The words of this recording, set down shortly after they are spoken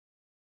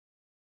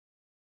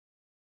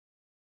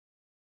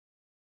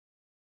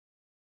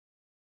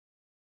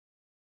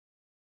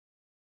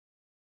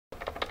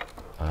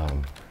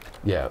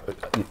Yeah,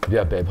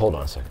 babe, hold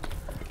on a second.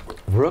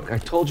 Rook, I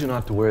told you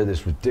not to wear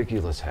this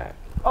ridiculous hat.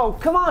 Oh,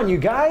 come on, you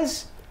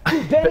guys.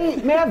 Benny,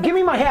 man, give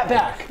me my hat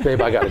back.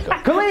 Babe, I gotta go.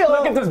 Khalil!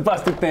 Look at this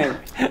busted thing.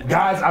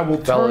 Guys, I will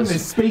turn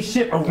this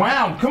spaceship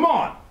around. Come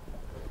on.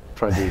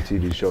 Trying to do a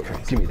TV show.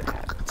 Give me that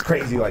hat. It's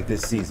crazy like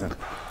this season.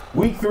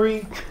 Week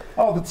 3,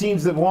 all the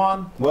teams that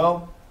won,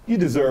 well, you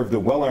deserve the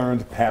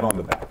well-earned pat on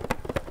the back.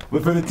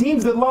 But for the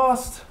teams that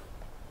lost,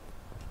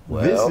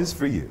 well, this is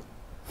for you.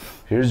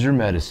 Here's your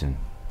medicine.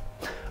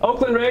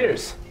 Oakland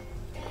Raiders.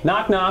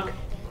 Knock, knock.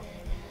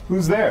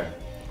 Who's there?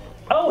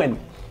 Owen.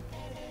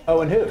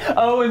 Owen who?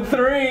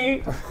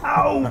 0-3.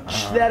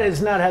 Ouch! That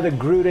is not how the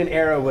Gruden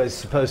era was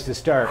supposed to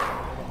start.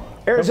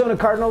 Arizona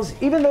Cardinals,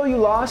 even though you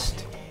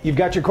lost, you've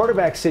got your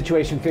quarterback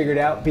situation figured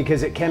out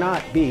because it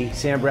cannot be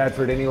Sam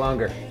Bradford any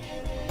longer.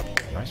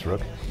 Nice,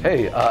 Rook.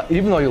 Hey,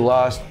 even though you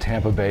lost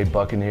Tampa Bay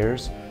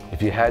Buccaneers,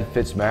 if you had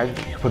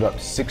Fitzmagic, you put up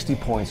 60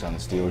 points on the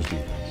Steelers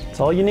defense. That's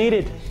all you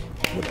needed.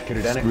 Could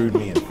have done it. Screwed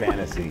me in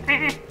fantasy.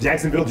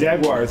 Jacksonville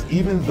Jaguars,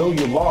 even though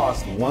you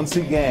lost, once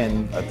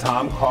again, a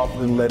Tom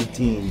Coughlin-led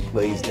team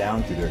plays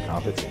down to their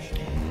competition.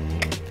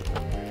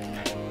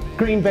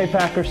 Green Bay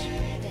Packers,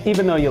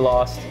 even though you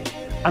lost.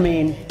 I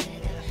mean,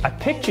 I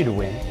picked you to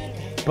win,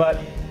 but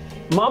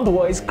my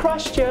boys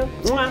crushed you.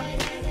 Mwah.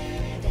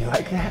 You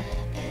like that?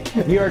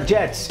 New York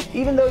Jets,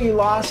 even though you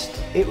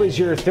lost, it was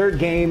your 3rd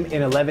game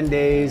in 11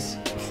 days,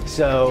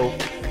 so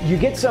you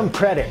get some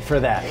credit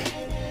for that.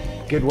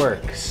 Good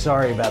work.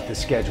 Sorry about the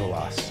schedule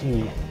loss.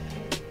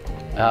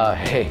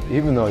 Hey,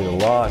 even though you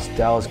lost,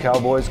 Dallas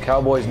Cowboys,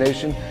 Cowboys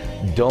Nation,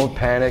 don't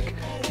panic.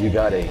 You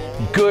got a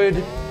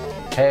good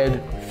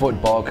head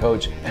football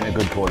coach and a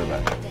good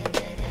quarterback.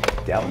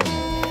 Dallas.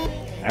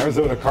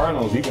 Arizona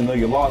Cardinals, even though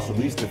you lost, at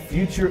least the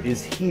future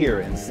is here,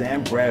 and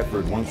Sam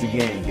Bradford once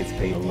again gets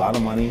paid a lot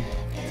of money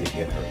to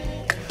get hurt.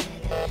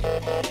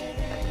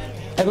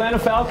 Atlanta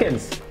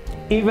Falcons,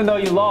 even though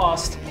you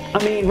lost.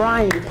 I mean,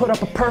 Ryan, you put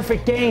up a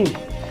perfect game.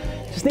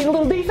 Just need a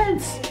little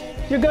defense.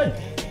 You're good.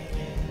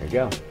 There you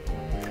go.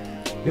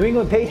 New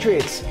England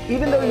Patriots,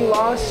 even though you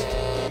lost,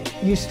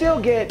 you still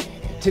get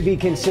to be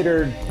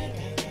considered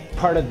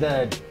part of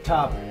the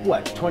top,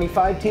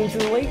 25 teams in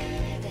the league?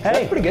 Hey,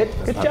 that's pretty good.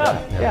 Good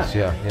job. Yeah.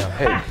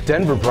 Hey,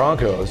 Denver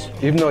Broncos,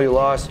 even though you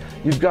lost,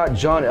 you've got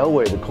John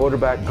Elway, the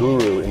quarterback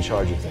guru, in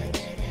charge of things.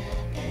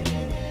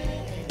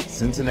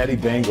 Cincinnati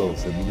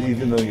Bengals,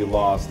 even though you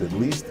lost, at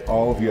least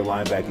all of your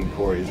linebacking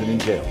core isn't in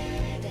jail.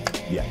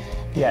 Yeah.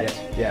 Yeah,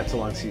 it's a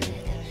long season.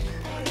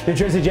 New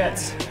Jersey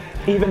Jets,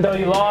 even though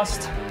you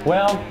lost,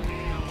 well,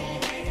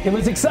 it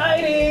was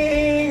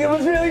exciting. It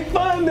was really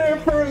fun there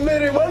for a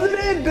minute, wasn't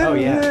it? Oh,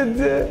 yeah.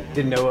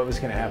 Didn't know what was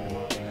going to happen.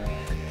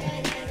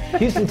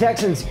 Houston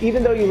Texans,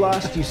 even though you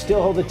lost, you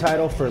still hold the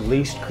title for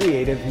least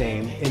creative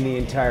name in the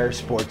entire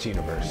sports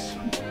universe.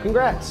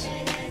 Congrats.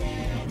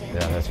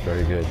 Yeah, that's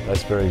very good.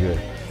 That's very good.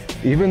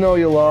 Even though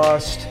you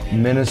lost,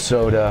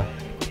 Minnesota,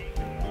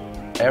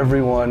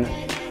 everyone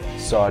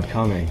saw it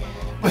coming.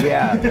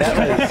 Yeah, that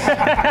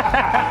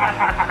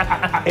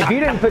was... If you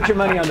didn't put your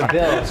money on the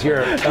Bills,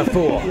 you're a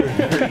fool.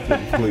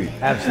 Complete.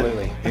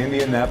 Absolutely.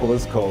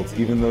 Indianapolis Colts,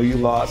 even though you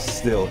lost,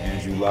 still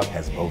Andrew Luck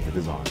has both of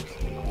his arms.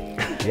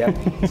 Yep.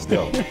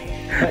 Still.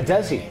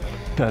 Does he?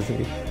 Does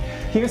he?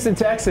 Houston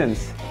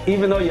Texans,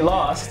 even though you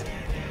lost,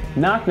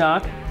 knock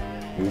knock.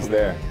 Who's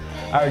there?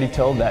 I already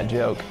told that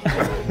joke.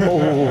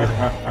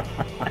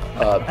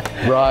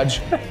 Raj,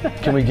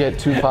 can we get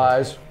 2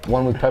 pies?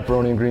 One with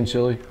pepperoni and green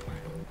chili?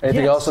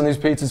 Anything else on these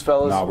pizzas,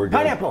 fellas? No, we're good.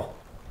 Pineapple.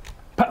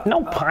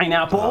 No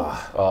pineapple.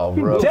 Oh,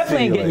 Rook.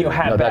 Definitely ain't getting your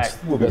hat No, back.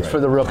 that's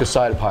for the Rook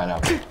aside of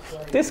pineapple.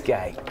 This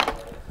guy.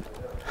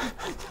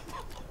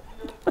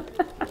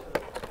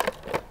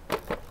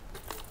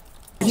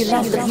 You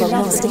love the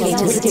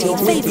Prognosticators, it's your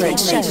favorite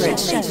show.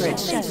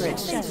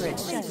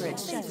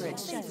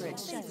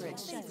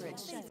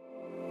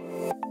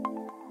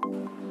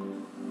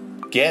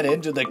 Get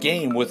into the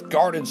game with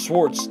Garden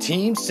Swartz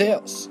Team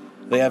Sales.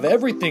 They have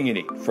everything you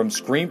need, from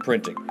screen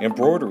printing,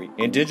 embroidery,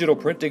 and digital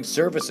printing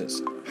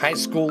services, high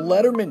school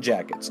letterman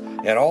jackets,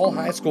 and all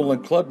high school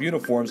and club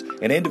uniforms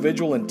and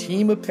individual and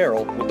team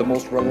apparel with the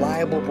most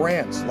reliable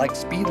brands like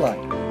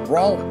Speedline,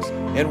 Rollins,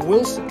 and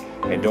Wilson.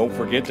 And don't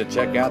forget to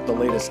check out the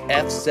latest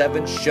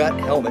F7 Shut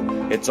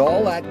helmet. It's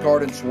all at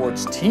Garden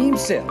Swartz Team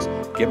Sales.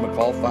 Give them a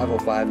call,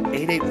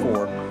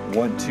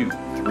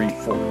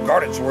 505-884-1234.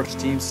 Garden Swartz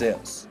Team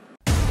Sales.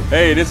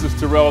 Hey, this is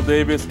Terrell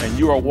Davis, and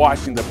you are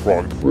watching the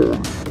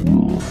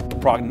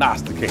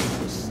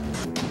Prognosticators.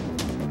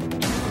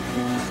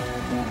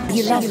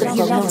 You love the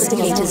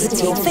Prognosticators,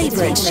 it's your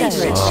favorite show.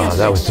 Oh,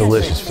 that was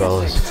delicious,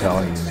 fellas. I'm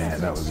telling you,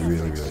 man, that was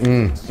really good. I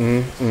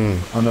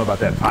don't know about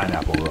that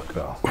pineapple look,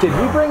 though. Did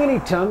we bring any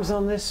Tums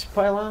on this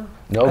Pylon?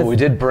 No, but we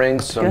did bring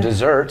some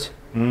dessert.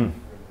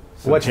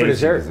 What's for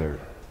dessert?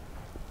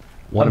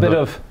 A bit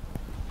of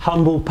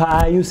humble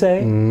pie, you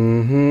say?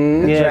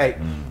 That's Yes. right.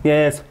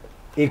 Yes.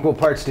 Equal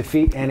parts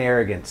defeat and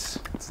arrogance.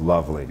 It's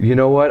lovely. You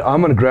know what? I'm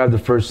going to grab the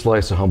first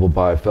slice of humble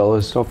pie,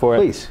 fellas. Go for it.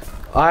 Please.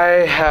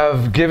 I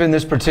have given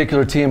this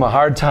particular team a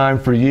hard time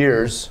for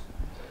years.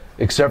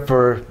 except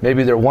for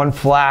maybe their one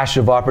flash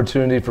of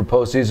opportunity for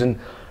postseason,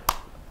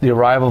 the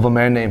arrival of a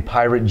man named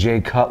Pirate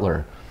Jay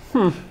Cutler.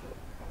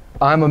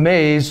 I'm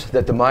amazed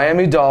that the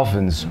Miami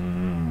Dolphins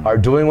are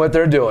doing what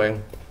they're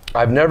doing.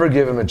 I've never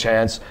given him a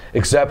chance,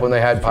 except when they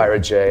had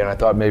Pirate Jay, and I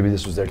thought maybe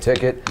this was their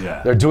ticket.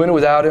 Yeah. They're doing it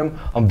without him.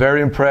 I'm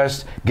very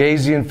impressed.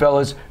 Gazy and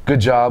fellas, good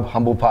job,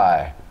 humble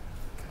pie.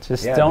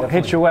 Just don't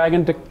hitch your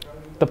wagon to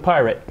the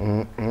pirate.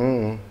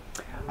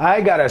 I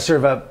got to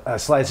serve up a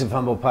slice of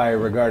humble pie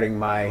regarding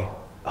my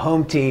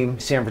home team,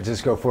 San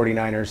Francisco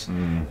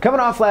 49ers. Coming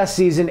off last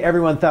season,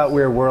 everyone thought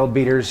we were world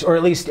beaters, or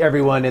at least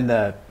everyone in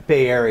the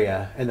Bay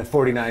Area and the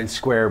 49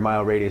 square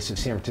mile radius of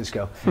San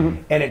Francisco.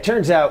 And it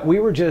turns out we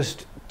were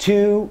just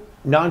 2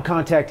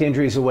 non-contact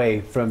injuries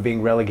away from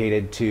being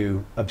relegated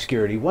to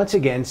obscurity once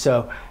again.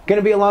 So going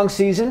to be a long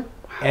season,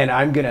 and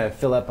I'm going to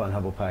fill up on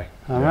humble pie.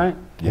 All right.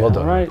 Well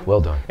done. All right.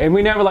 Well done. And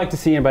we never like to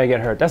see anybody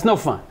get hurt. That's no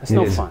fun. That's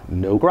no fun.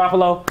 Nope.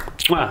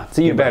 Garoppolo,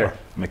 see you better.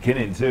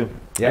 McKinnon, too.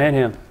 And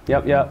him.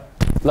 Yep.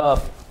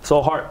 Love.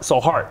 So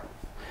heart.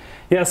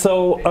 Yeah,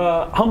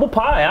 so humble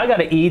pie, I got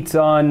to eat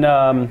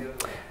on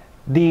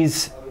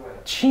these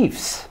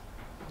Chiefs.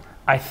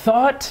 I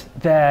thought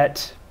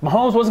that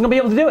Mahomes wasn't going to be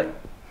able to do it.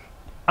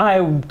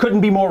 I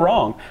couldn't be more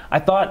wrong. I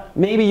thought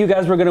maybe you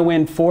guys were going to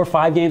win 4 or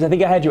 5 games. I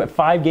think I had you at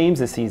 5 games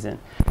this season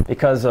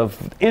because of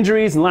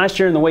injuries and last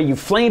year and the way you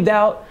flamed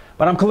out.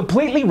 But I'm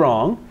completely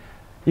wrong.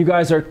 You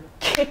guys are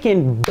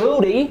kicking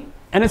booty,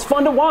 and it's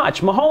fun to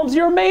watch. Mahomes,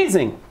 you're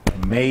amazing.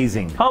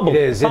 Amazing. Humble.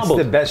 It is. Humbled.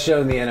 It's the best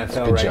show in the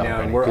NFL Good right job, now,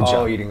 buddy. and we're Good all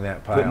job. eating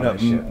that pie Putting on up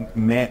this show.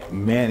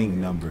 Manning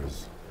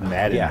numbers.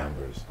 Madden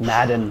numbers.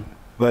 Madden.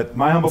 But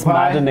my humble It's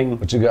pie, maddening.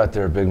 What you got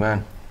there, big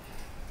man?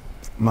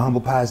 my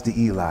humble pie is to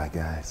Eli,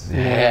 guys.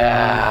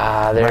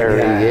 Yeah, there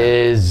My guy. he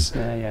is.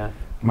 Yeah.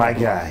 My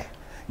guy.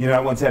 You know,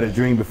 I once had a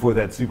dream before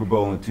that Super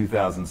Bowl in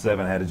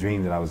 2007. I had a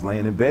dream that I was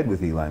laying in bed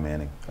with Eli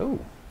Manning. Oh,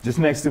 Just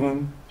next to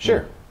him.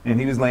 sure. And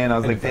he was laying, I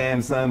was like,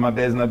 damn, son, my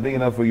bed's not big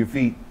enough for your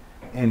feet.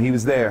 And he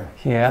was there.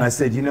 Yeah. And I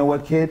said, you know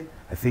what, kid?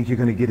 I think you're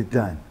going to get it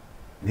done.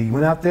 And he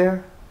went out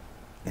there,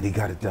 and he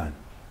got it done.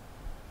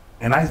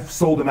 And I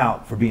sold him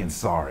out for being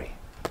sorry.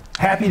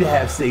 Happy to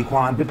have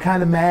Saquon, but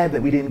kind of mad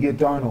that we didn't get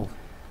Darnold.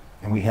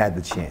 And we had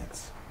the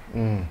chance.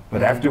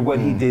 But after what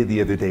he did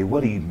the other day,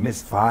 what he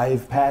missed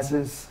 5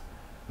 passes,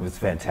 it was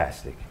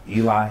fantastic.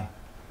 Eli,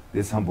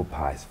 this humble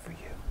pie's for you.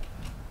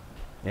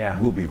 Yeah.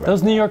 We'll be right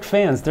Those New York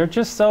fans, they're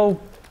just so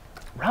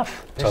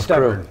rough. They're Tough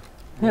stubborn.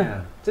 crew.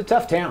 Yeah. It's a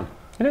tough town.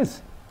 It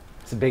is.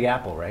 It's a big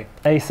apple, right?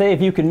 They say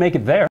if you can make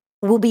it there.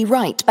 We'll be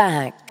right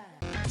back.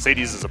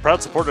 Sadie's is a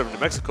proud supporter of New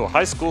Mexico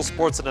high school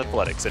sports and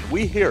athletics, and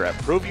we here at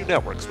ProView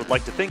Networks would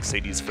like to thank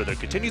Sadie's for their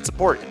continued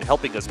support in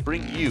helping us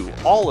bring you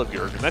all of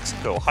your New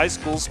Mexico high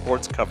school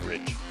sports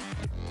coverage.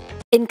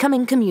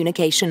 Incoming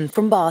communication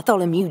from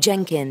Bartholmule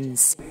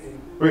Jenkins.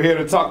 We're here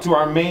to talk to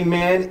our main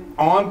man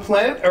on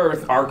planet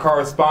Earth, our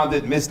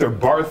correspondent, Mr.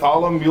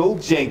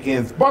 Bartholmule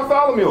Jenkins.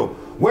 Bartholomew,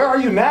 where are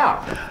you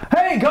now?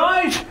 Hey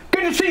guys,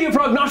 good to see you,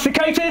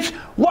 Prognosticators.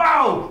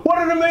 Wow, what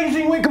an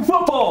amazing week of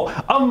football.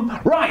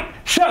 Right,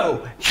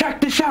 so check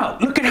this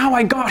out. Look at how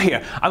I got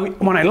here.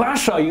 When I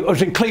last saw you, I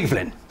was in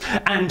Cleveland,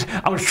 and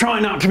I was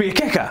trying out to be a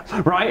kicker,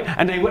 right?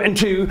 And they went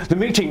into the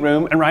meeting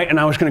room, and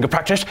I was going to go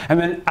practice, and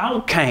then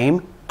out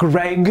came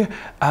Greg,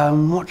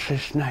 what's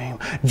his name?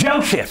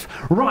 Joseph.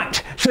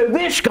 Right, so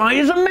this guy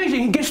is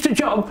amazing. He gets the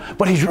job,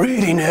 but he's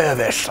really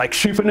nervous, like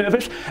super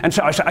nervous. And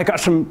so I said, I got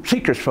some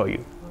secrets for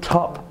you.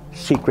 Top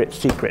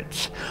secrets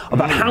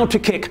about how to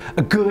kick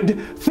a good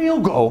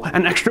field goal,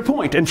 an extra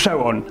point, and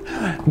so on.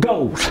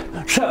 Goals.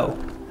 So,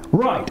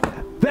 right,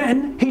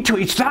 then he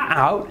tweets that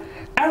out.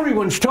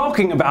 Everyone's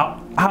talking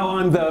about how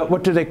I'm the,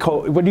 what do they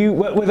call it? Will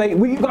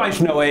you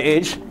guys know what it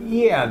is?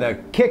 Yeah, the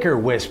kicker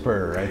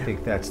whisperer. I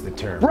think that's the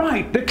term.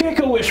 Right, the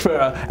kicker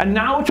whisperer. And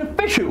now it's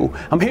official.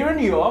 I'm here in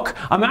New York.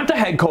 I'm at the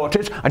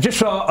headquarters. I just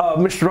saw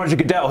Mr. Roger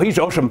Goodell. He's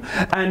awesome.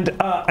 And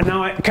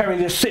now I carry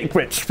the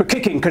secrets for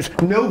kicking because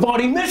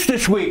nobody missed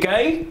this week,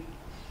 eh?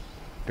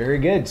 Very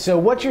good. So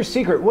what's your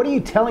secret? What are you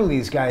telling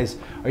these guys?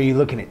 Are you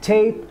looking at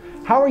tape?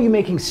 How are you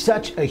making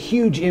such a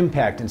huge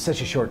impact in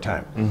such a short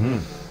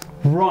time?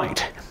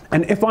 Right.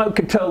 And if I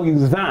could tell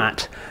you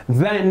that,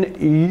 then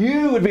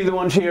you would be the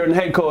ones here in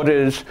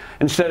headquarters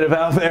instead of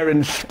out there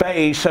in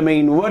space. I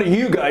mean, what are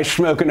you guys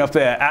smoking up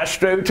there?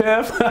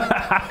 AstroTurf?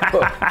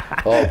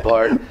 Oh,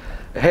 Bart.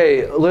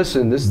 Hey,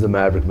 listen, this is the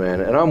Maverick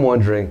Man, and I'm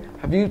wondering,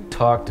 have you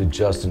talked to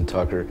Justin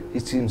Tucker? He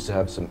seems to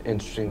have some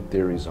interesting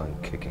theories on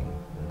kicking.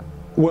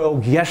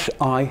 Well, yes,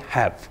 I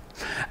have.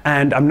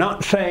 And I'm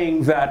not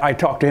saying that I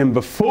talked to him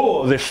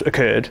before this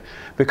occurred,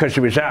 because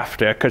it was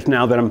after, because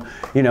now that I'm,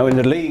 in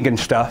the league and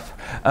stuff.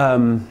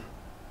 But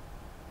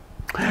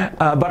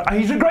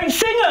he's a great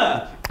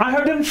singer. I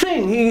heard him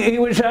sing. He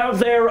was out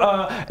there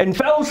in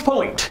Fells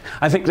Point,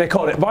 I think they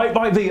call it,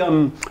 by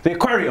the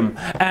aquarium.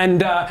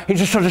 And he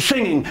just started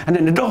singing, and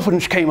then the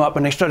dolphins came up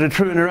and they started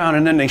throwing around,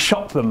 and then they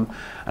shot them.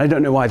 I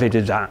don't know why they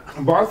did that.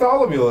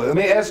 Bartholomew, let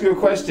me ask you a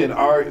question.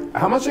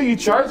 How much are you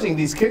charging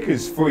these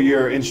kickers for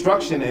your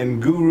instruction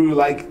and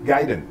guru-like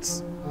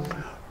guidance?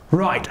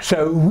 Right,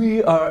 so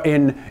we are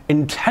in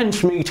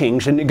intense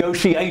meetings and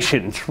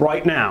negotiations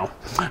right now.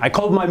 I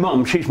called my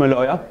mum, she's my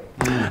lawyer,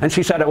 and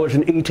she said I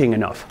wasn't eating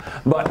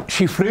enough. But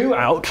she flew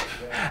out,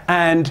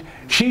 and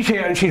she's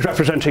here and she's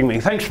representing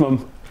me. Thanks,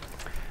 Mum.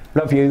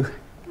 Love you.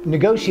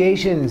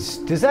 Negotiations,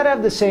 does that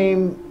have the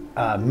same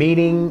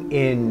meaning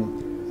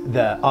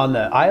on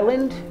the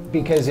island?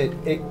 Because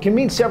it can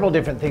mean several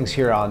different things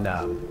here on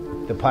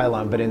the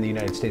Pylon, but in the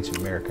United States of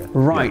America.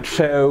 Right,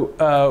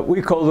 so we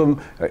call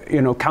them,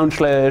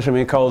 counselors, and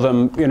we call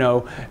them,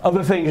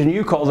 other things, and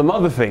you call them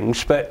other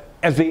things, but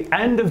at the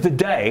end of the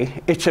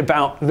day, it's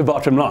about the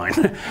bottom line.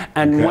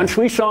 And once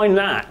we sign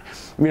that,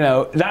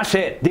 that's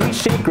it. These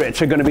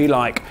secrets are going to be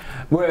like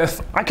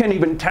worth, I can't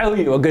even tell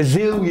you, $1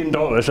 gazillion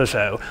or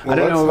so. Well, I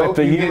don't know if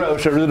the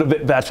euros are a little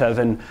bit better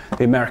than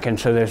the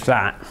Americans, so there's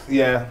that.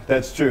 Yeah,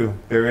 that's true.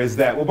 There is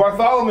that. Well,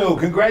 Bartholmule,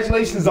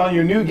 congratulations on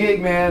your new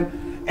gig,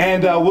 man.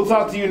 And we'll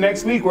talk to you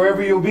next week,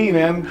 wherever you'll be,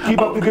 man.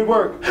 Keep up the good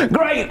work.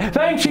 Great.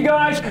 Thanks, you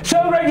guys.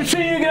 So great to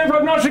see you again,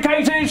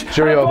 Prognosticators.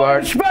 Cheerio,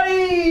 Bart.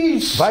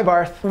 Space. Bye,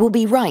 Barth. We'll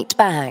be right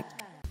back.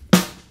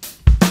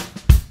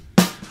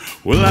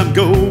 Well, I'm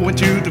going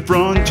to the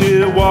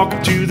frontier,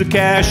 walking to the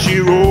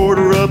cashier,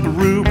 order up a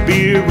root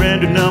beer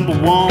and a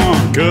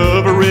 #1.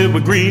 Cover it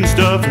with green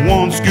stuff,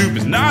 one scoop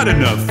is not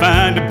enough.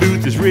 Find a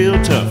booth is real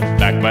tough,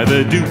 back by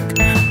the Duke.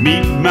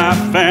 Meet my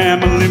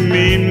family,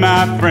 meet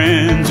my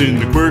friends in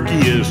the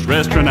quirkiest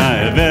restaurant I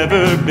have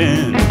ever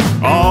been.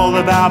 All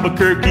of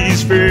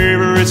Albuquerque's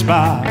favorite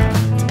spot,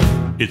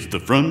 it's the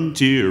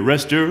Frontier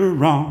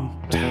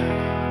Restaurant.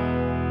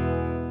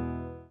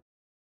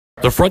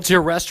 The Frontier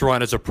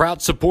Restaurant is a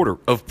proud supporter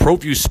of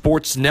ProView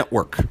Sports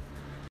Network.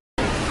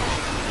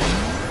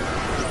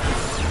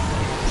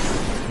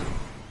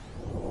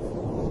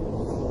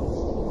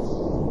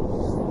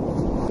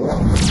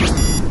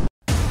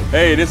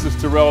 Hey, this is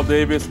Terrell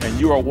Davis, and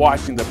you are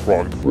watching the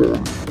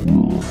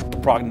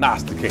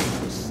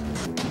Prognosticators.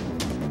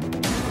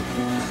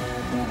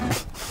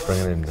 Bring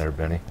it in there,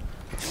 Benny.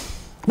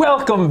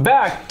 Welcome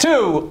back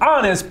to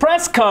Homest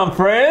Press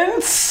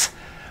Conference.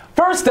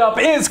 First up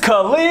is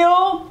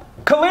Khalil.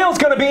 Khalil's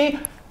going to be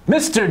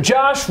Mr.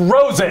 Josh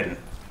Rosen.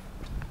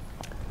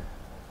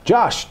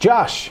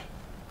 Josh.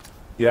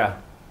 Yeah.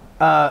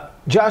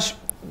 Josh,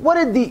 what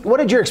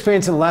did your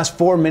experience in the last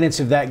 4 minutes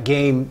of that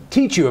game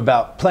teach you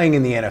about playing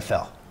in the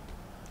NFL?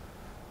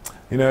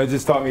 It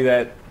just taught me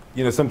that,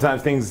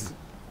 sometimes things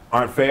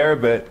aren't fair,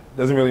 but it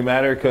doesn't really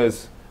matter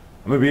because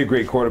I'm going to be a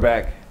great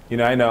quarterback.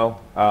 I know.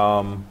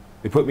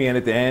 They put me in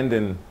at the end,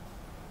 and,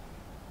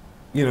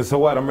 so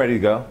what? I'm ready to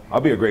go.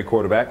 I'll be a great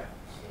quarterback.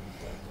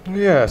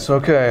 Yes,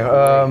 okay.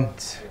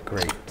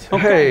 Great.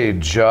 Hey,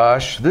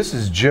 Josh. This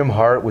is Jim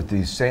Hart with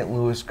the St.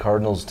 Louis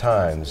Cardinals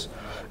Times.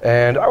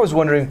 And I was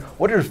wondering,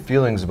 what are your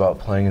feelings about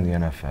playing in the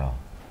NFL?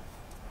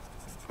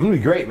 I'm going to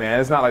be great,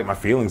 man. It's not like my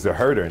feelings are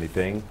hurt or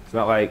anything. It's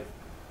not like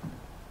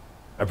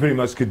I pretty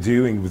much could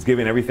do and was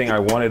given everything I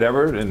wanted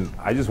ever, and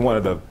I just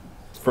wanted the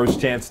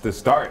first chance to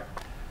start.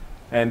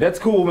 And that's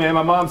cool, man.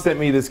 My mom sent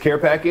me this care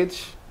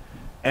package,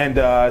 and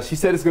she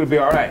said it's going to be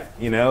all right.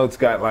 It's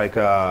got like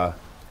a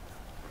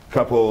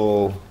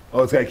couple,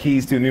 it's got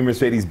keys to a new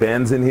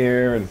Mercedes-Benz in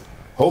here and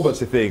a whole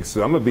bunch of things.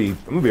 So I'm gonna be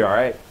all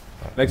right.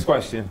 Next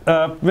question.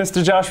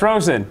 Mr. Josh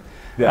Rosen,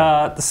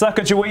 Yeah. the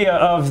Sacagawea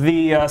of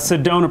the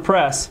Sedona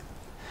Press.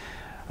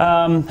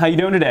 How you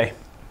doing today?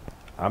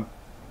 I'm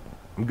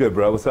good,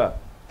 bro. What's up?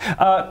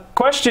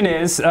 Question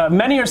is,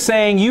 many are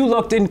saying you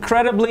looked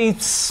incredibly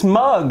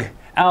smug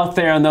out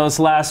there in those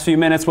last few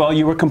minutes while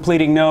you were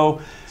completing no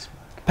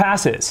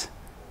passes.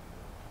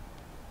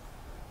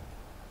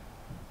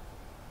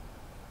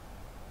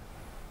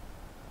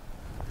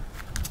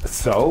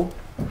 So?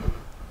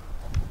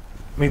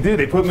 Dude,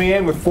 they put me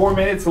in with 4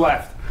 minutes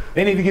left.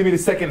 They need to give me the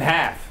second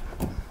half.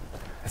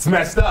 It's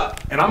messed up.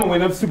 And I'm going to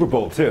win up Super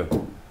Bowl, too.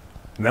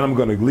 And then I'm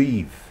going to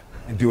leave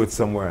and do it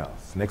somewhere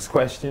else. Next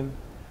question.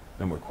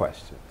 No more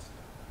questions.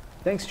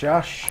 Thanks,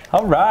 Josh.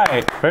 All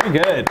right, very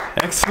good.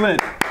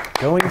 Excellent.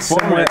 Going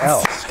somewhere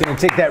else. Going to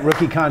take that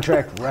rookie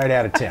contract right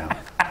out of town.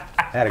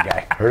 Atta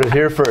guy. Heard it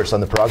here first on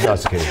the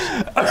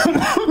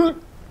Prognosticators.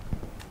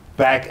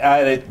 Back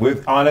at it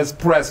with Homest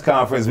Press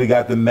Conference. We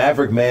got the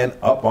Maverick Man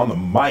up on the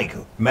mic.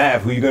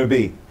 Mav, who you going to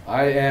be?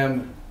 I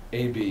am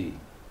AB,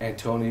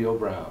 Antonio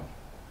Brown.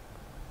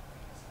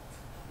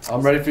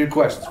 I'm ready for your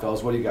questions,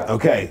 fellas. What do you got?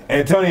 Okay,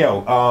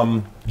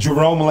 Antonio,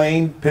 Jerome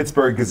Lane,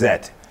 Pittsburgh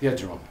Gazette. Yeah,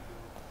 Jerome.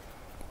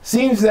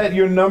 Seems that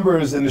your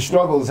numbers and the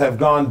struggles have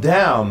gone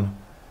down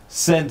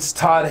since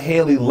Todd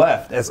Haley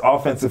left as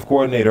offensive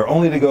coordinator,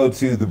 only to go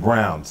to the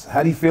Browns.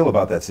 How do you feel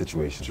about that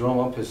situation? Jerome,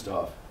 I'm pissed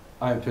off.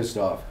 I am pissed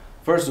off.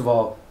 First of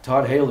all,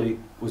 Todd Haley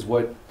was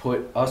what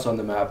put us on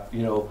the map.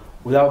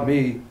 Without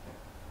me,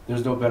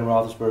 there's no Ben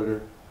Roethlisberger.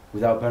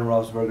 Without Ben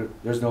Roethlisberger,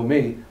 there's no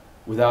me.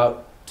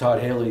 Without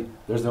Todd Haley,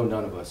 there's no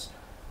none of us.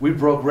 We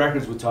broke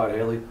records with Todd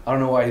Haley. I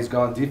don't know why he's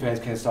gone. Defense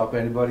can't stop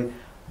anybody.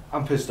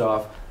 I'm pissed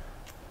off.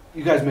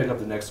 You guys make up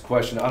the next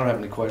question. I don't have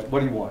any questions.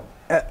 What do you want?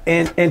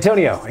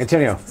 Antonio.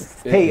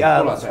 Hey,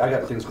 hold on a second. I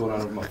got things going on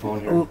with my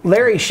phone here.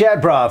 Larry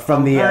Shadbrough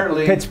from the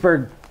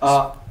Pittsburgh.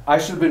 I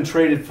should have been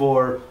traded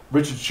for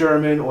Richard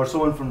Sherman or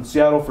someone from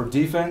Seattle for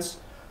defense.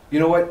 You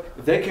know what?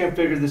 If they can't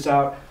figure this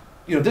out,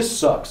 this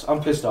sucks.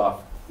 I'm pissed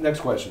off.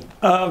 Next question.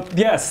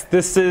 Yes,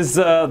 this is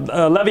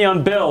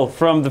Le'Veon Bell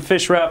from the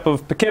Fish Wrap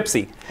of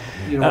Poughkeepsie.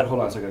 You know what?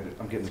 Hold on a second.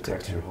 I'm getting the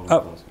text here. Hold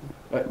on.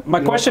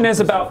 My question is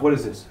about... What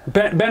is this?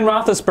 Ben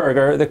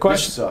Roethlisberger. The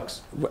question... This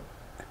sucks.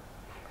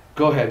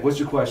 Go ahead. What's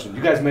your question?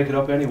 You guys make it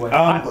up anyway.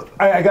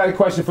 I got a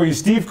question for you.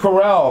 Steve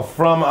Carell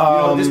from...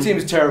 this team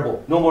is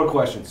terrible. No more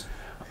questions.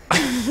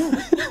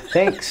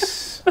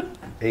 Thanks,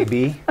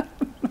 AB.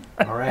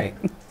 All right.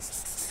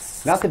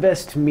 Not the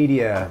best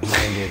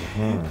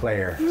media-minded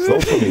player.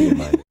 Social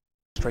media-minded.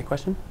 Straight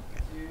question?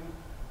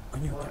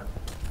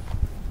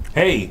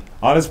 Hey,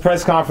 Homest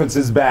Press Conference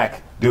is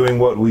back doing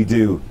what we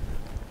do.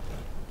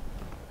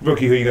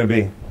 Rookie, who are you going to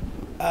be?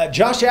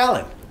 Josh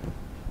Allen.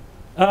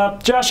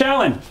 Josh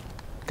Allen,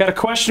 got a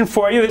question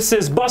for you. This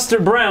is Buster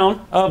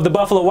Brown of the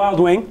Buffalo Wild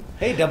Wing.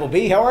 Hey, Double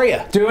B, how are you?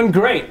 Doing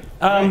great.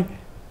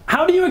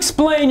 How do you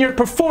explain your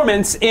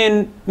performance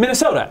in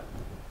Minnesota?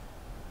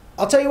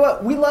 I'll tell you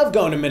what, we love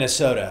going to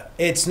Minnesota.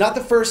 It's not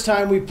the first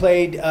time we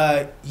played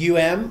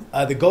UM.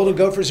 The Golden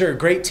Gophers are a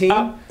great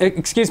team.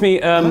 Excuse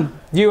me,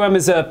 UM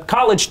is a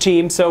college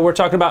team, so we're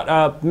talking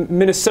about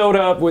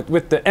Minnesota in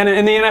the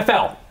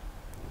NFL.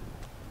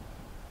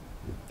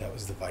 That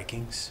was the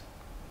Vikings?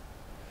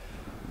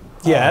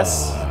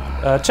 Yes.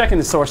 Checking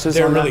the sources.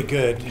 They're really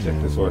good.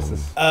 Check the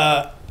sources.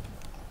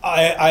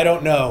 I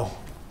don't know.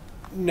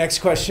 Next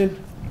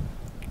question.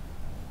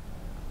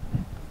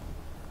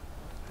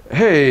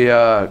 Hey,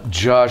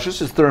 Josh,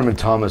 this is Thurman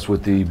Thomas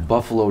with the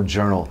Buffalo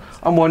Journal.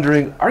 I'm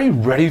wondering, are you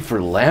ready for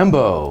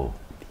Lambeau?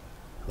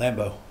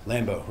 Rambo,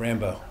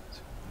 Cambo.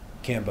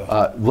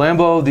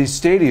 Lambeau, the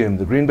stadium,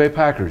 the Green Bay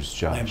Packers,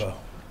 Josh.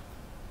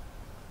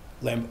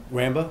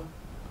 Rambo?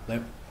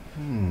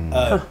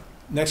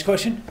 Next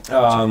question.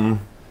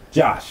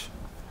 Josh,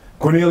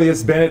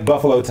 Cornelius Bennett,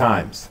 Buffalo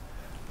Times.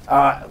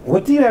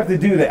 What do you have to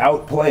do to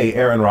outplay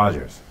Aaron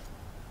Rodgers?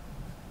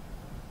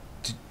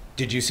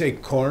 Did you say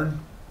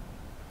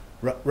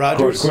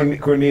Rodgers?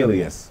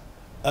 Cornelius.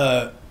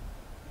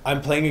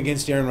 I'm playing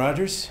against Aaron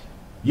Rodgers?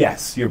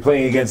 Yes, you're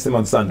playing against him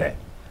on Sunday.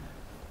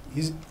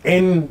 He's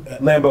in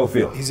Lambeau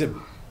Field. He's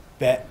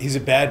a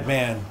bad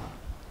man.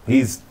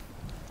 The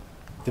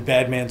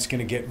bad man's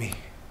gonna get me.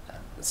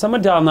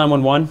 Someone dial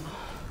 911.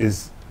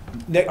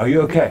 Are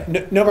you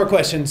okay? No more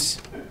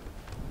questions.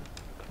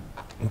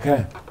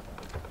 Okay.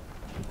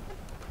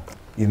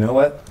 You know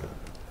what?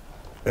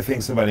 I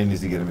think somebody needs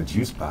to get him a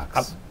juice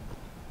box.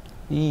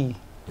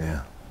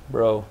 Yeah.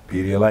 Bro.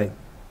 Pedialyte.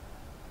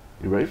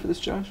 You ready for this,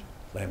 Josh?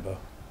 Lambeau.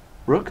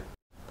 Rook?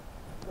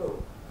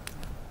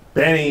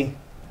 Benny,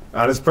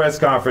 on his press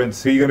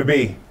conference, who are you going to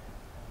be?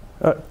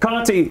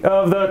 Conti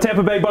of the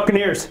Tampa Bay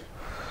Buccaneers.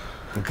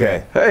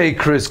 Okay. Hey,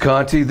 Chris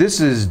Conti.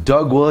 This is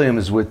Doug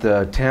Williams with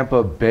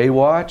Tampa Bay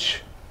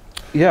Watch.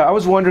 Yeah, I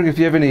was wondering if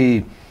you have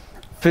any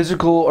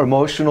physical,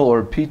 emotional,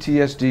 or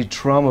PTSD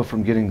trauma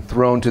from getting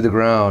thrown to the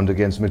ground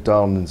against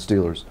McDonald and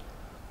Steelers.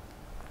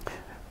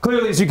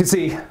 Clearly, as you can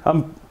see,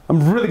 I'm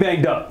really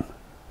banged up.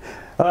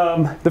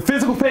 The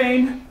physical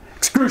pain,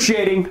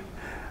 excruciating.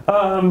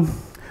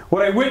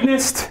 What I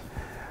witnessed,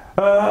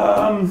 so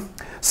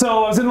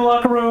I was in the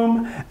locker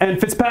room and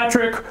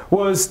Fitzpatrick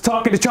was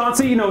talking to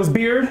Chauncey, his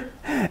beard,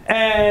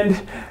 and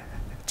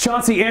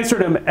Chauncey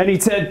answered him and he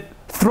said,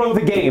 throw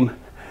the game.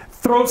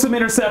 Throw some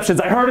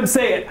interceptions. I heard him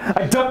say it.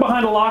 I ducked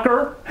behind a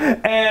locker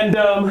and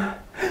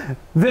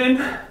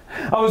then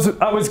I was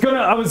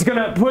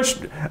gonna push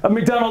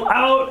McDonald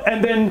out,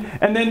 and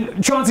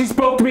then Chauncey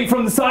spoke to me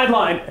from the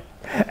sideline,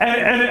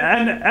 and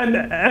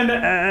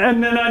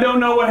then I don't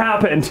know what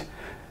happened.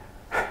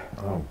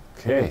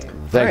 Okay.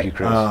 Thank you,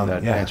 Chris.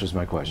 That answers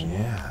my question.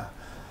 Yeah.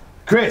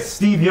 Chris,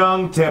 Steve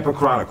Young, Tampa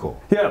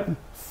Chronicle. Yeah.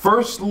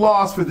 First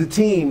loss for the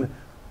team.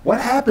 What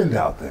happened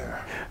out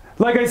there?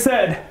 Like I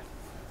said,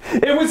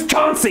 it was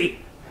Chauncey.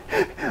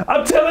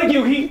 I'm telling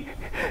you, he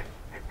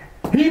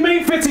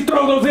made Fitzy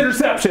throw those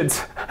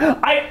interceptions.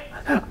 I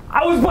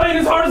was playing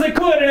as hard as I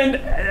could,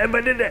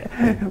 but you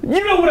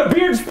know when a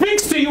beard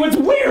speaks to you, it's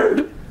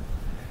weird.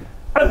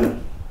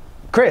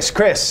 Chris,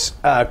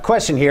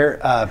 question here.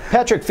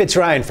 Patrick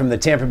Fitzryan from the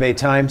Tampa Bay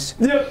Times.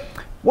 Yep.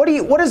 What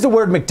does the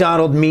word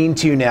McDonald mean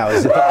to you now?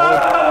 Is it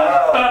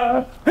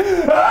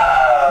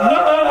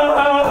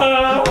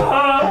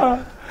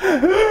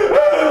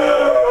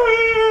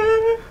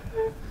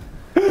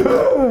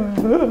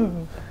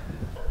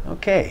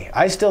Okay,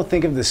 I still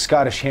think of the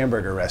Scottish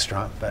hamburger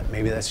restaurant, but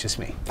maybe that's just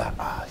me.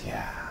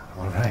 Yeah,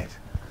 all right.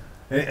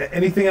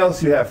 Anything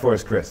else you have for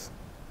us, Chris?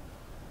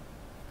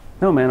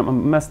 No, man,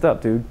 I'm messed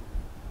up, dude.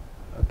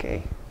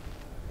 Okay.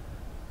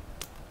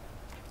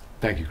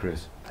 Thank you,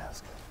 Chris.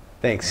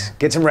 Thanks.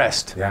 Get some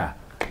rest. Yeah.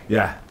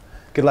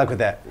 Good luck with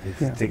that.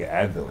 Take an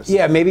Advil or something.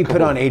 Yeah, maybe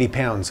put on 80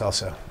 pounds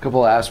also. A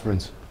couple of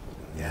aspirins.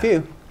 Yeah.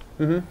 Few.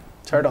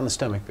 It's hard on the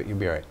stomach, but you'll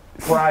be all right.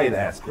 Fried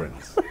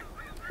aspirins.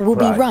 We'll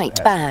be right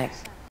back.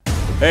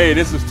 Hey,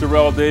 this is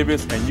Terrell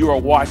Davis, and you are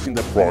watching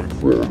the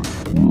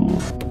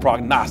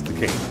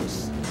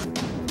Prognosticators.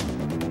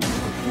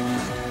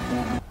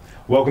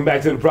 Welcome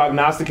back to the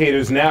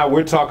Prognosticators. Now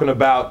we're talking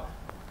about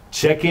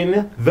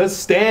checking the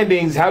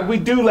standings. How'd we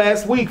do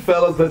last week,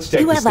 fellas? Let's check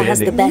the Whoever standings.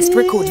 has the best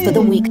record for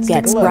the week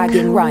gets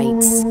bragging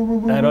rights.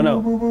 I don't know.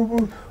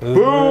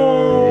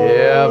 Boom!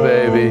 Yeah,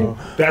 baby.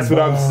 That's what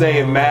I'm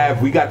saying,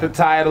 Mav. We got the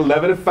tie at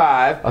 11-5.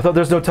 I thought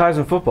there's no ties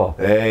in football.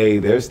 Hey,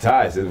 there's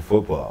ties in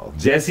football.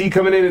 Jesse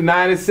coming in at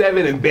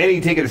 9-7, and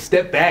Benny taking a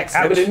step back,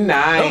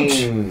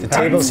 7-9. The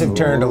tables have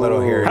turned a little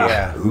here,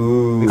 yeah.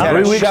 Ooh. 3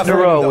 weeks in a shuffling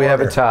row, the we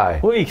have a order. tie.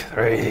 Week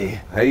 3.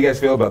 How you guys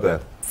feel about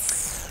that?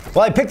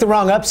 Well, I picked the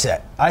wrong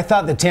upset. I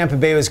thought that Tampa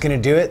Bay was going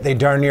to do it. They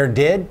darn near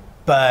did.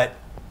 But,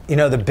 you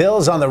know, the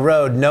Bills on the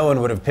road, no one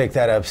would have picked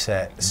that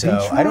upset.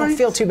 So I don't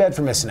feel too bad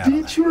for missing out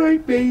on that.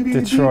 Detroit, baby.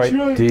 Detroit.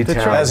 D-Town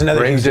That was another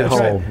brings huge it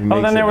upset. home.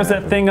 Oh, then there was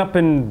that thing up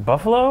in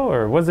Buffalo,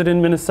 or was it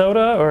in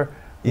Minnesota, or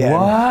Yeah.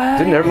 what?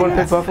 Didn't everyone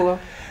pick Buffalo?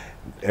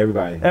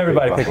 Everybody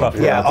picked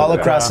Buffalo. Yeah, all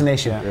across the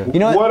nation. You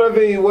know what?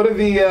 What are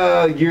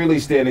the yearly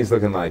standings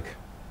looking like?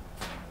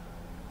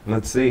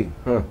 Let's see.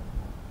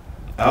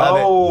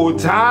 Oh,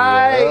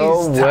 ties!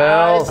 Oh,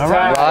 well,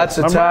 ties. lots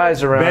of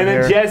ties around Ben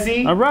here. and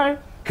Jesse. All right.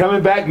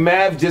 Coming back,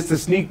 Mav just to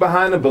sneak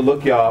behind them, but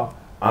look, y'all,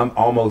 I'm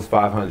almost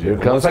 500. Here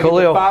comes Once I get to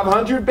Khalil.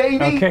 500,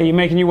 baby. Okay, you're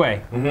making your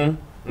way.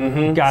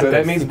 Got So this.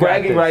 that means You got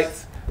bragging this.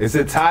 rights. It's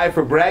a tie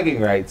for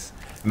bragging rights.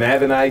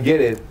 Mav and I get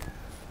it.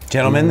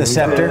 Gentlemen, the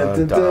scepter.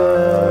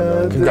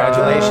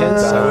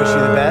 Congratulations. I wish you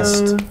the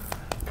best.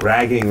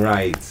 Bragging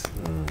rights.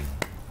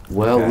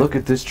 Well, Okay. look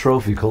at this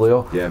trophy,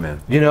 Khalil. Yeah, man.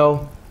 You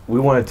know, we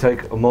want to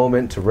take a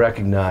moment to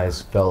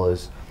recognize,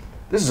 fellas,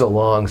 this is a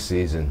long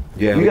season.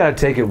 Yeah, You got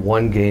to take it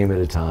one game at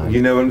a time.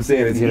 You know what I'm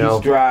saying? It's You each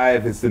know.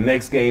 drive. It's the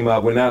next game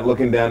up. We're not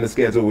looking down the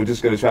schedule. We're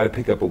just going to try to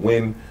pick up a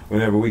win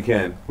whenever we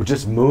can. We're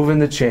just moving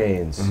the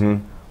chains.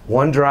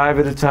 One drive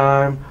at a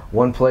time,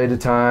 one play at a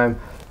time.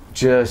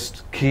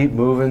 Just keep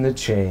moving the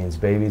chains,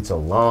 baby. It's a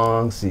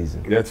long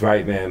season. That's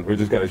right, man. We're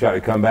just going to try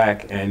to come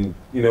back. And,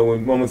 you know,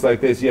 in moments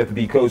like this, you have to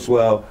be coached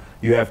well.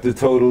 You have to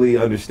totally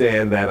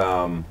understand that,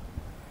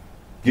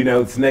 you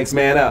know, it's next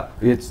man up.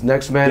 It's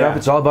next man Yeah. up.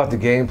 It's all about the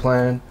game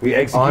plan. We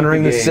execute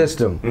honoring the the game.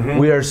 system.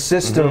 We are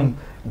system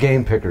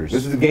game pickers.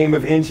 This is a game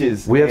of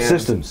inches. We have and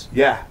systems.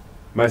 Yeah.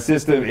 My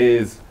system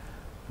is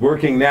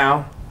working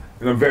now,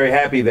 and I'm very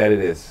happy that it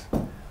is.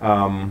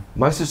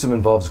 My system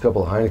involves a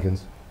couple of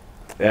Heinekens.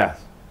 Yes.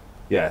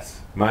 Yes.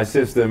 My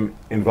system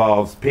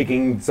involves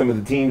picking some of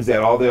the teams that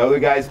all the other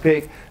guys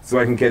pick so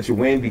I can catch a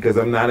win because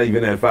I'm not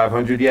even at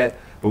 500 yet.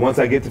 But once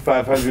I get to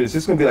 500, it's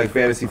just going to be like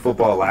fantasy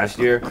football last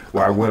year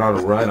where I went on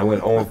a run. I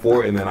went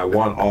 0-4, and then I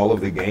won all of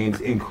the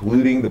games,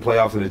 including the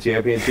playoffs and the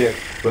championship.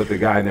 But the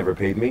guy never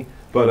paid me.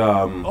 But,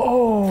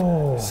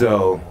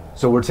 So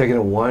we're taking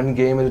it one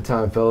game at a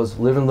time, fellas.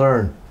 Live and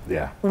learn.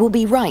 yeah. We'll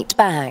be right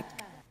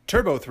back.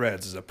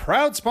 TurboThreads is a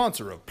proud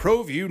sponsor of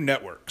ProView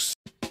Networks.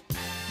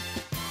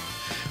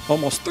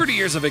 Almost 30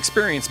 years of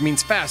experience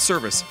means fast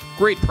service,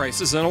 great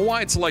prices, and a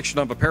wide selection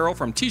of apparel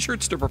from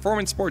t-shirts to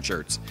performance sports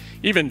shirts,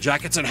 even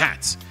jackets and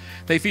hats.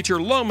 They feature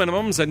low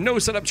minimums and no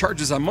setup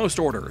charges on most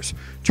orders.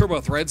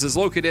 TurboThreads is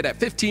located at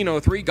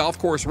 1503 Golf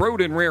Course Road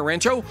in Rio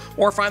Rancho,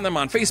 or find them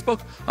on Facebook,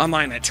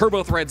 online at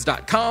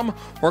turbothreads.com,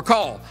 or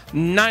call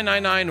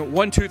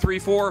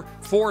 999-1234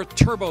 for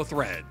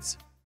TurboThreads.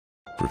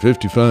 For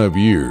 55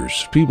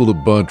 years, people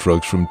have bought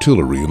trucks from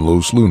Tillery in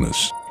Los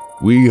Lunas.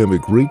 We have a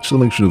great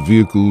selection of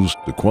vehicles,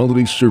 the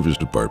quality service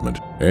department,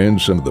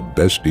 and some of the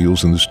best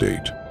deals in the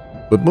state.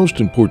 But most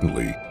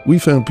importantly, we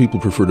found people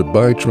prefer to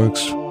buy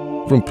trucks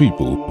from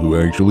people who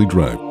actually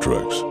drive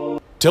trucks.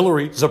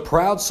 Tillery is a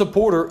proud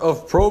supporter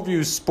of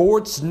ProView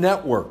Sports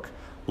Network.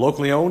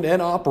 Locally owned and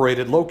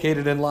operated,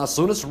 located in Las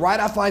Lunas, right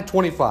off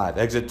I-25,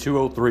 exit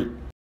 203.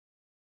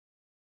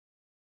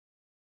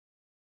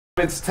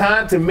 It's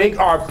time to make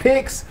our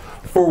picks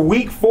for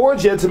week 4,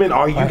 gentlemen.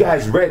 Are you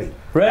guys ready?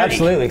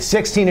 Absolutely.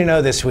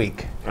 16-0 this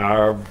week.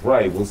 All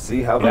right, we'll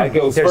see how that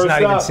goes. There's First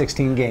not even up,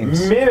 16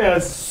 games.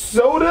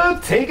 Minnesota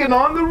taking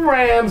on the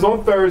Rams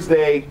on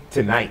Thursday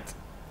tonight.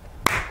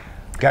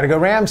 Got to go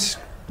Rams.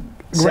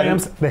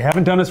 Rams, they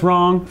haven't done us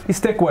wrong. You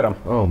stick with them.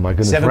 Oh, my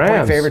goodness. 7-point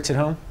Rams. favorites at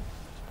home.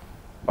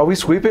 Are we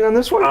sweeping on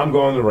this one? I'm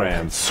going the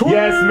Rams.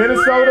 Yes,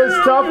 Minnesota's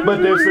tough,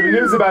 but there's some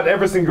news about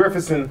Everson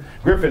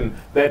Griffin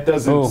that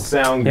doesn't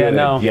sound good.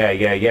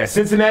 Yeah.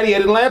 Cincinnati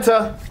at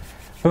Atlanta.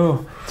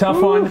 Ooh,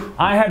 tough one.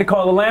 I had to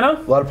call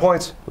Atlanta. A lot of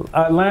points.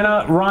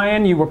 Atlanta,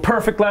 Ryan, you were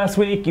perfect last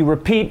week. You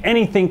repeat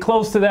anything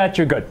close to that,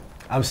 you're good.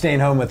 I'm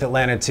staying home with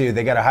Atlanta, too.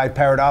 They got a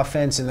high-powered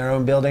offense in their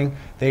own building.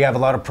 They have a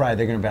lot of pride.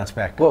 They're going to bounce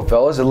back. Whoa,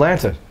 fellas,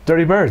 Atlanta.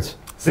 Dirty Birds.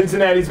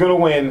 Cincinnati's going to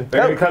win.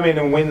 They're going to come in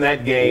and win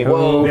that game.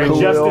 Whoa, They're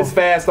just as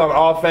fast on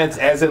offense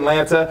as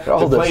Atlanta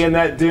to play in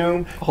that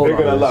doom. They're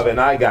going to love it. And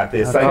I got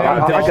this. I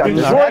got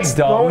That's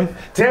dumb.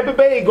 Tampa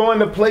Bay going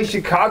to play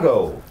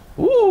Chicago.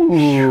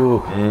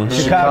 Ooh.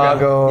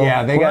 Chicago.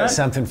 Yeah, they got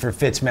something for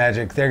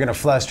Fitzmagic. They're going to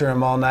fluster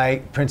him all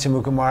night. Prince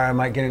Amukamara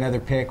might get another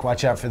pick.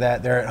 Watch out for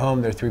that. They're at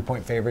home. They're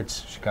 3-point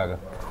favorites. Chicago.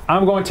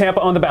 I'm going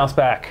Tampa on the bounce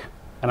back.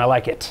 and I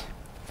like it.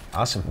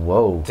 Awesome.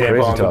 Whoa, Tampa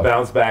crazy on the tough.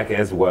 bounce back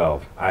as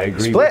well. I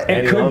agree. Split. With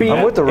It could be.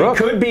 I'm with the Rook.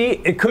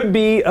 It could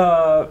be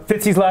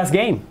Fitzy's last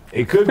game.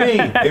 It could be,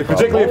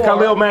 particularly if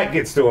Khalil Mack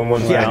gets to him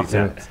one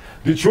time.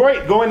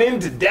 Detroit going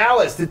into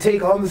Dallas to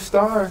take on the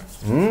Star.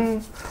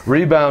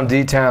 Rebound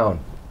D-Town.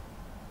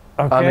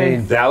 Okay. I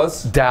mean,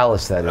 Dallas?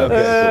 Dallas, that is.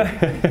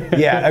 Okay, cool.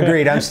 Yeah,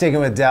 agreed. I'm sticking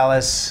with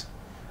Dallas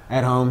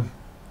at home.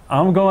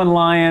 I'm going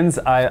Lions.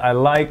 I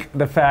like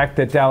the fact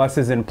that Dallas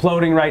is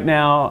imploding right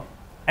now,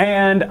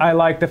 and I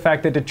like the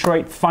fact that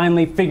Detroit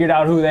finally figured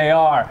out who they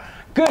are.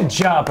 Good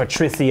job,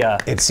 Patricia.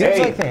 It seems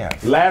like they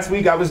have. Last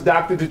week I was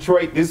Dr.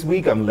 Detroit. This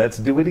week I'm Let's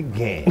Do It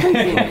Again.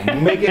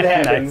 Make it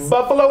happen. Nice.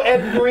 Buffalo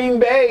at Green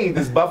Bay.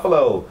 This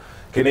Buffalo.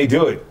 Can they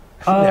do it?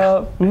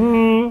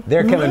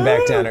 They're coming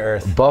back down to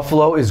earth.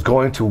 Buffalo is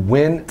going to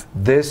win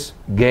this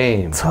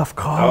game. Tough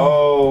call.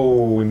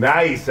 Oh,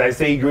 nice. I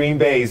say Green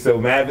Bay, so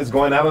Mav is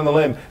going out on the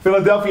limb.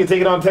 Philadelphia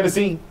taking on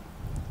Tennessee.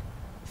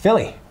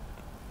 Philly.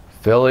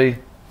 Philly,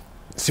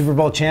 Super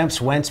Bowl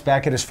champs. Wentz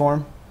back at his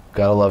form.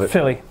 gotta love it.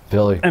 Philly.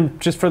 Philly. And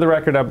just for the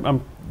record,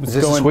 I'm Is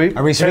this going. a sweep?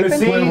 Are we sweeping?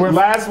 Tennessee,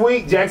 last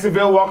week,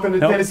 Jacksonville walked into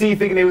Nope. Tennessee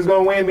thinking they was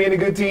going to win, being a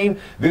good team.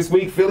 This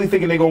week, Philly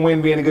thinking they're going to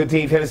win, being a good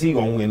team. Tennessee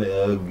going to win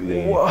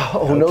ugly.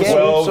 Whoa, no Okay.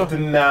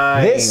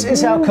 12-9. This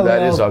is how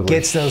That is Khalil ugly.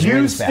 gets those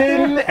wins back.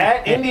 Houston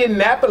at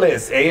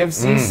Indianapolis,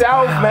 AFC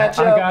South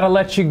matchup. I gotta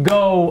let you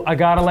go. I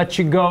gotta let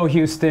you go,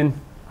 Houston.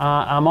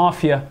 I'm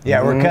off you.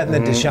 Yeah, we're cutting the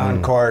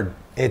Deshaun cord.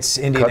 It's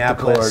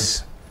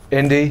Indianapolis.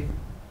 Indy.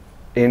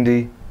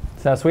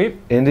 Is that sweep?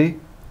 Indy.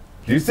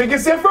 Houston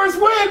gets their first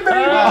win,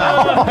 baby.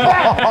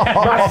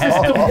 My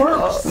system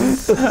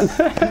works.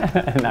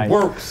 Nice.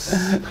 Works.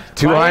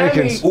 Two Miami,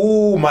 Heinekens.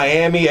 ooh,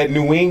 Miami at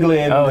New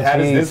England. Oh, How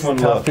does geez. this one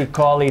look?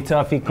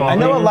 Toughy cally. I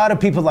know a lot of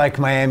people like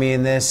Miami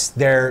in this.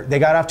 They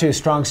got off to a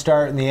strong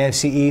start in the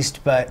AFC East,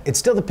 but it's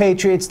still the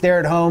Patriots. They're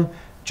at home.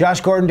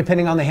 Josh Gordon,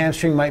 depending on the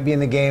hamstring, might be in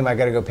the game. I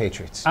got to go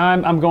Patriots.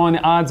 I'm going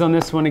the odds on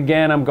this one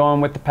again. I'm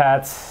going with the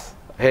Pats.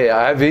 Hey,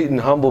 I've eaten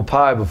humble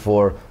pie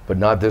before, but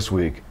not this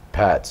week.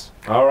 Pats.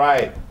 All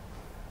right.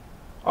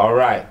 All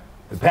right.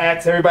 The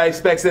Pats, everybody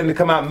expects them to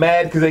come out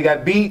mad because they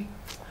got beat.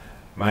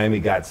 Miami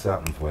got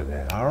something for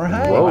that. All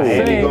right. Whoa.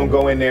 Miami going to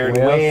go in there and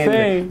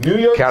win. New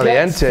York Jets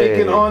Caliente.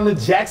 taking on the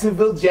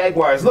Jacksonville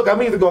Jaguars. Look,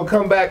 I'm either going to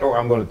come back or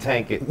I'm going to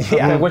tank it.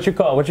 Okay, what you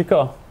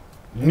call?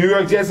 New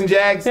York Jets and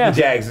Jags? Yeah.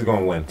 The Jags are going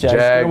to win. Jags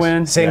Jags. gonna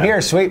win. Same here.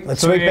 Sweep.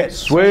 Let's sweep it.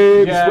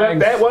 Sweep. Jags. Swept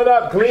that one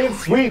up. Clean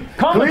sweep.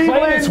 Come and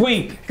play this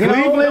week. You know,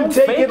 Cleveland don't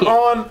fake taking it.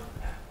 on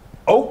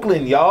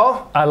Oakland,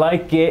 y'all. I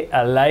like it,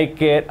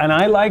 and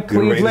I like The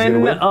Raiders gonna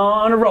Cleveland win?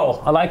 on a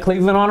roll. I like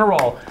Cleveland on a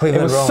roll. Cleveland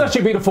it was rolling. such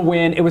a beautiful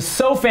win. It was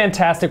so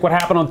fantastic what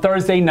happened on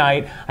Thursday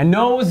night. I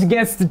know it was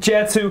against the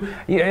Jets, who,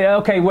 yeah,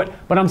 okay,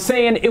 but I'm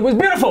saying it was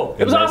beautiful.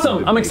 It was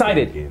awesome. I'm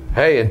excited.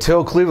 Hey,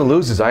 until Cleveland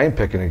loses, I ain't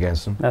picking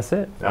against them. That's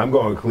it. I'm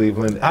going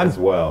Cleveland as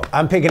well.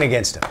 I'm picking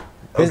against him.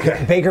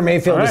 Okay. Baker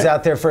Mayfield All was right.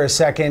 out there for a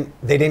second.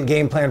 They didn't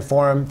game plan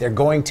for him. They're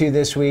going to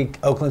this week.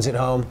 Oakland's at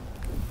home.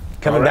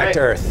 Coming All back right. to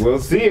earth. We'll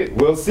see it.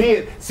 We'll see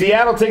it.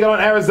 Seattle taking on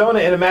Arizona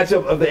in a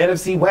matchup of the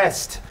NFC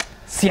West.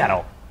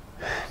 Seattle.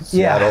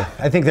 Yeah,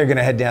 I think they're going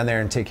to head down there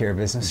and take care of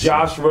business.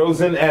 Josh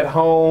Rosen at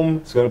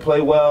home is going to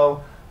play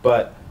well,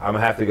 but I'm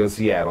going to have to go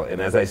Seattle.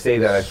 And as I say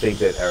that, I think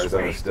that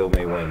Arizona still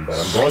may win. But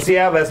I'm going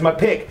Seattle. That's my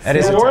pick. That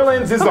is a New tough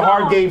Orleans is a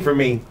hard game for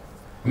me.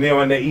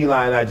 On the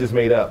E-line I just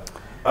made up.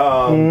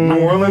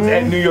 New Orleans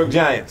at New York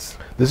Giants.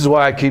 This is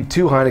why I keep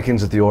two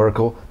Heinekens at the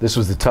Oracle. This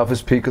was the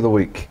toughest peak of the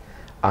week.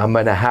 I'm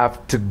going to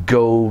have to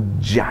go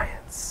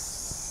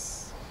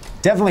Giants.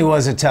 Definitely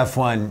was a tough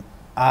one.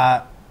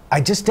 I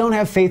just don't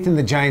have faith in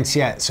the Giants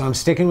yet, so I'm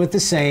sticking with the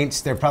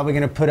Saints. They're probably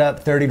going to put up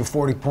 30 to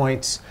 40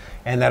 points,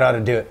 and that ought to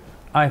do it.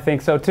 I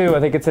think so too. I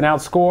think it's an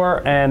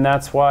outscore, and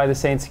that's why the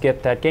Saints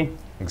get that game.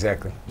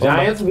 Exactly.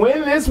 Giants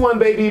win this one,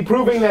 baby,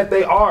 proving that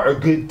they are a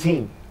good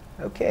team.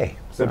 Okay.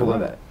 Simple as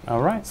that.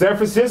 All right. San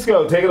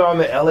Francisco taking on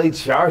the LA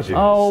Chargers.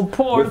 Oh,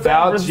 poor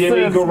without San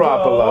Jimmy Francisco.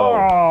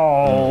 Garoppolo.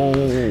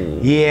 Oh.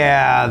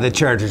 Yeah, the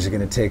Chargers are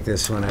going to take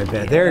this one, I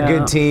bet. They're a Yeah.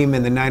 good team,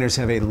 and the Niners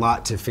have a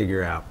lot to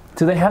figure out.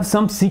 Do they have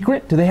some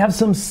secret? Do they have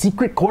some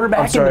secret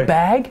quarterback in the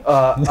bag?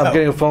 I'm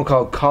getting a phone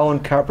call. Colin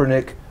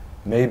Kaepernick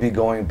may be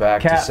going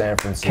back to San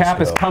Francisco. Cap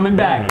is coming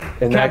back.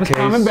 In Cap that is case,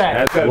 coming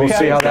back. we'll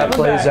see how that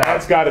plays out.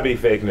 That's got to be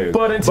fake news.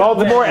 But until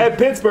Baltimore then- at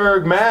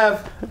Pittsburgh,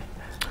 Mav.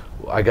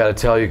 I got to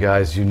tell you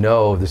guys,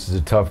 this is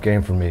a tough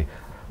game for me,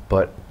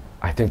 but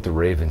I think the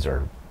Ravens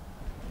are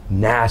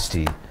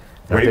nasty. And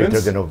I think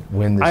Ravens? they're going to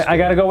win this I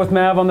got to go with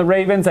Mav on the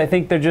Ravens. I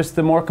think they're just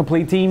the more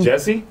complete team.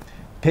 Jesse?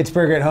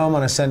 Pittsburgh at home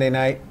on a Sunday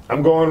night.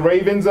 I'm going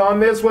Ravens on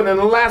this one. And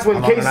the last one,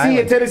 I'm on an KC island.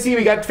 at Tennessee.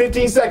 We got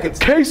 15 seconds.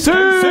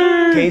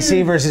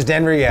 KC versus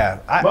Denver, yeah.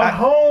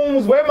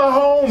 Mahomes, where my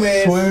home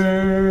is.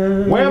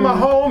 Where my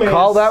home is.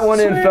 Call that one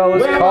in,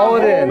 fellas. Where Call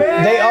my it in. home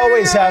is. They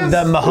always have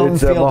the Mahomes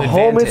It's a field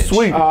Mahomes advantage.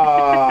 sweep.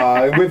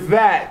 With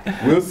that,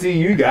 we'll see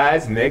you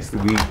guys next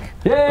week.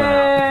 Yay!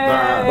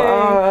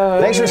 Bye.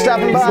 Thanks for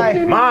stopping by.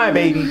 My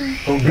baby.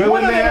 Go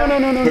in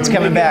there. It's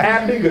coming back.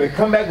 Happy. Gonna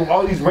come back with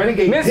all these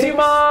renegade Miss you, picks.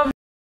 Mom.